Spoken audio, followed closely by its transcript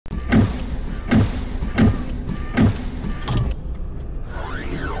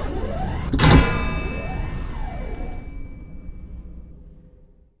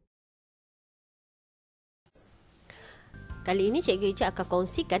Kali ini Cg Ija akan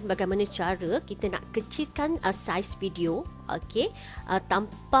kongsikan bagaimana cara kita nak kecilkan saiz video, okey,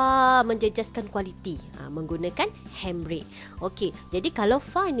 tanpa menjejaskan kualiti menggunakan handbrake. Okey, jadi kalau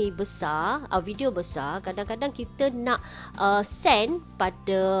file ni besar, video besar, kadang-kadang kita nak send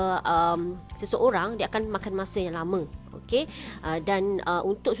pada seseorang, dia akan makan masa yang lama. Okey, dan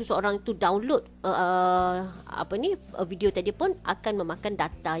untuk seseorang itu download video tadi pun akan memakan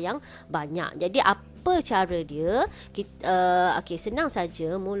data yang banyak. Jadi apa cara dia? Okey, senang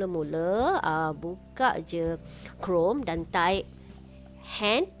saja. Mula-mula buka je Chrome dan type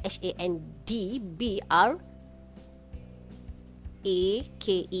handbrake.fr.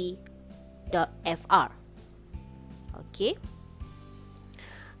 Okey.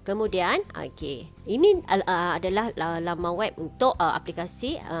 Kemudian, ini adalah laman web untuk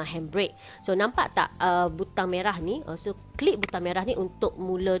aplikasi handbrake. So, nampak tak butang merah ni? So, klik butang merah ni untuk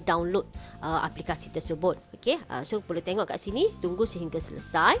mula download aplikasi tersebut. Okey, so boleh tengok kat sini. Tunggu sehingga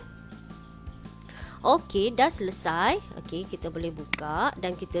selesai. Okey, dah selesai. Okey, kita boleh buka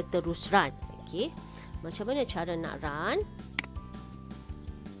dan kita terus run. Okey, macam mana cara nak run?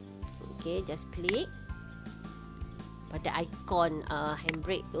 Okey, just klik pada ikon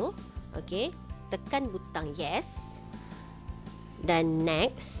handbrake tu. Okey, tekan butang yes dan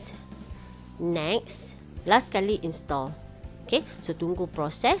next, last kali install. Okey, so tunggu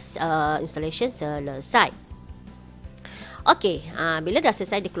proses installation selesai. Okey, bila dah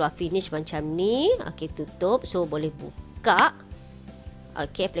selesai dia keluar finish macam ni. Okey, tutup. So boleh buka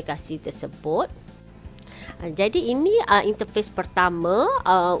aplikasi tersebut. Jadi ini interface pertama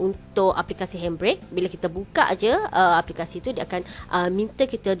untuk aplikasi handbrake. Bila kita buka aja aplikasi tu, dia akan minta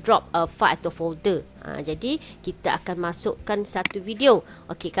kita drop file atau folder. Jadi kita akan masukkan satu video.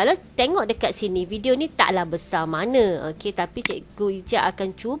 Okey, kalau tengok dekat sini, video ni taklah besar mana. Okey, tapi Cikgu Ija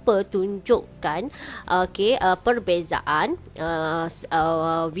akan cuba tunjukkan perbezaan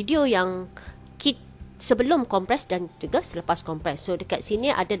video yang sebelum kompres dan juga selepas kompres. So dekat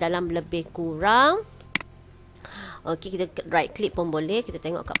sini ada dalam lebih kurang. Okey, kita right click pun boleh. Kita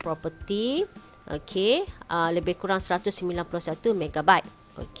tengok kat property. Okey, lebih kurang 191 MB.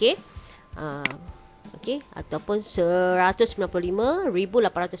 Okey. Okey, ataupun 195,819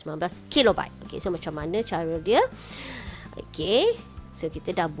 KB. Okey, so macam mana cara dia? Okey, so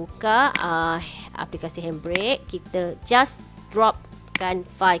kita dah buka aplikasi handbrake. Kita just dropkan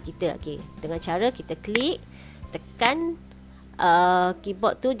file kita. Okey, dengan cara kita klik, tekan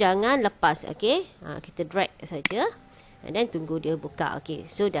keyboard tu jangan lepas. Okey, kita drag saja dan tunggu dia buka. Okey,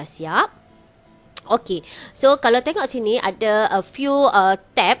 so dah siap. Okey, so kalau tengok sini ada a few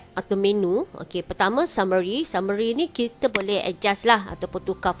tab atau menu. Okey, pertama summary. Summary ni kita boleh adjust lah ataupun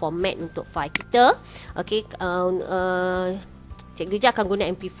tukar format untuk file kita. Okey, Cikgu Ija akan guna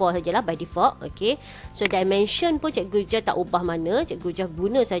MP4 sajalah by default. Okey, so dimension pun Cikgu Ija tak ubah mana. Cikgu Ija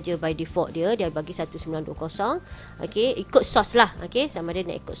guna saja by default dia bagi 1920. Okey, ikut source lah. Okey, sama ada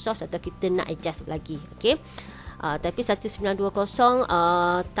nak ikut source atau kita nak adjust lagi. Okey, tapi 1920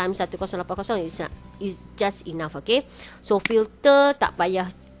 times 1080 is just enough. Okey, so filter tak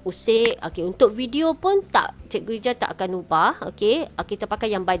payah usik. Okey, untuk video pun tak, Cikgu Ija tak akan ubah. Okey, kita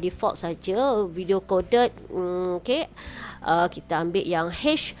pakai yang by default saja, video coded. Okey, kita ambil yang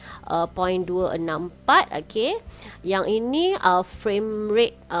H.264. Okey, yang ini frame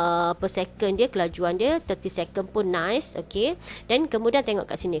rate per second dia, kelajuan dia 30 second pun nice. Okey, dan kemudian tengok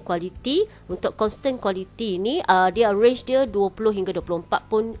kat sini quality. Untuk constant quality ni dia range dia 20 hingga 24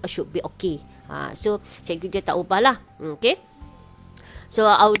 pun should be okay. So Cikgu Ija tak ubah lah. Okey, so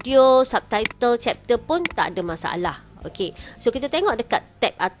audio, subtitle, chapter pun tak ada masalah. Okey, so kita tengok dekat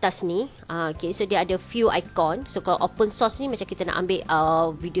tab atas ni. Okey, so dia ada few icon. So kalau open source ni macam kita nak ambil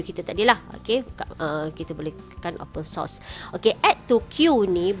video kita tadi lah. Okey, kita boleh tekan open source. Okey, add to queue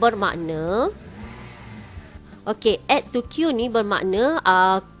ni bermakna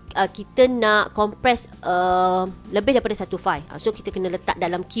kita nak compress lebih daripada satu file. So kita kena letak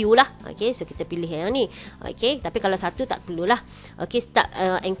dalam queue lah. Okey, so kita pilih yang ni. Okey, tapi kalau satu tak perlulah. Okey, start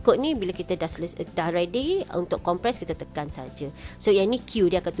encode ni bila kita dah ready untuk compress, kita tekan saja. So yang ni queue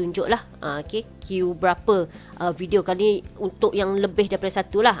dia akan tunjuk lah. Okey, queue berapa video. kali untuk yang lebih daripada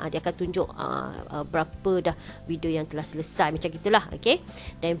satu lah, dia akan tunjuk berapa dah video yang telah selesai macam gitulah. Okey,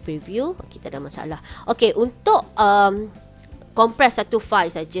 dan preview kita ada masalah. Okey, untuk compress satu file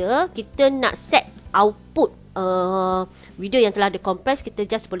saja, kita nak set output video yang telah decompress, kita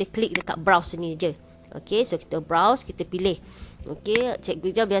just boleh klik dekat browse ni je. Okey, so kita browse, kita pilih. Okey,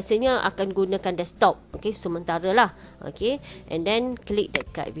 Cikgu Ija biasanya akan gunakan desktop. Okey, sementara lah. Okey, and then klik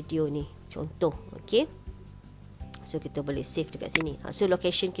dekat video ni, contoh. Okey, So kita boleh save dekat sini. So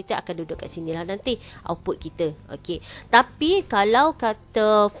location kita akan duduk kat sini lah nanti output kita. Okey. Tapi kalau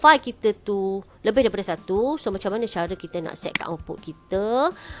kata file kita tu lebih daripada satu, so macam mana cara kita nak set kat output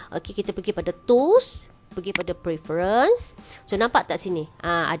kita? Okey, kita pergi pada tools, pergi pada preference. So nampak tak sini?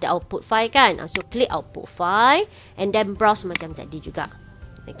 Ada output file kan? So klik output file and then browse macam tadi juga.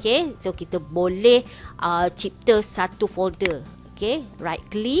 Okay, so kita boleh cipta satu folder. Okay, right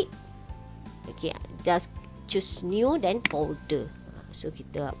click. Okay, just choose new then folder. So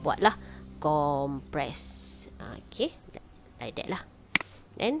kita buatlah compress. Okay, like that lah.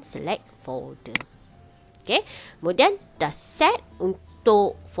 Then select folder. Okay, kemudian dah set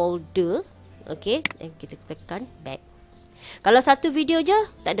untuk folder. Okay, dan kita tekan back. Kalau satu video je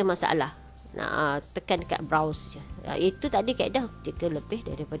tak ada masalah. Nak tekan dekat browse je. Itu tadi kaedah jika lebih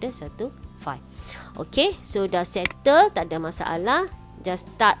daripada satu file. Okay, so dah settle, tak ada masalah.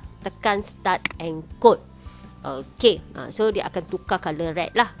 Just start, tekan start and code. Okay, so dia akan tukar color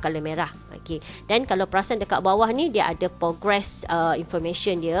red lah, color merah. Okay, dan kalau perasan dekat bawah ni dia ada progress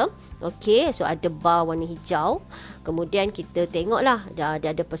information dia. Okay, so ada bar warna hijau. Kemudian kita tengok lah, dia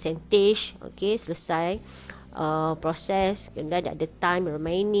ada percentage. Okay, selesai proses. Kemudian ada time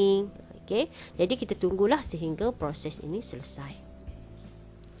remaining. Okay, jadi kita tunggulah sehingga proses ini selesai.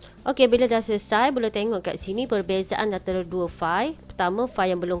 Okey, bila dah selesai, boleh tengok kat sini perbezaan antara dua file. Pertama,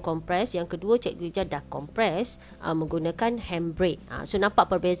 file yang belum kompres. Yang kedua, Cg Ija dah kompres menggunakan handbrake. So,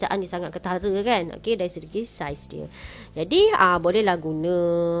 nampak perbezaan dia sangat ketara kan? Okey, dari segi saiz dia. Jadi, bolehlah guna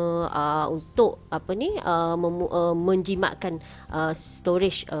untuk menjimatkan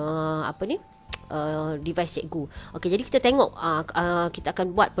storage device cikgu. Okey, jadi kita tengok kita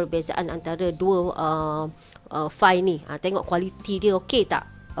akan buat perbezaan antara dua file ni. Tengok kualiti dia okey tak?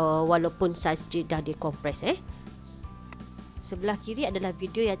 Walaupun saiz dia dah dikompres. Sebelah kiri adalah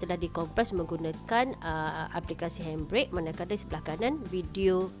video yang telah dikompres menggunakan aplikasi handbrake, manakala di sebelah kanan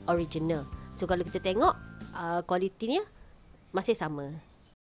video original. So kalau kita tengok kualitinya masih sama.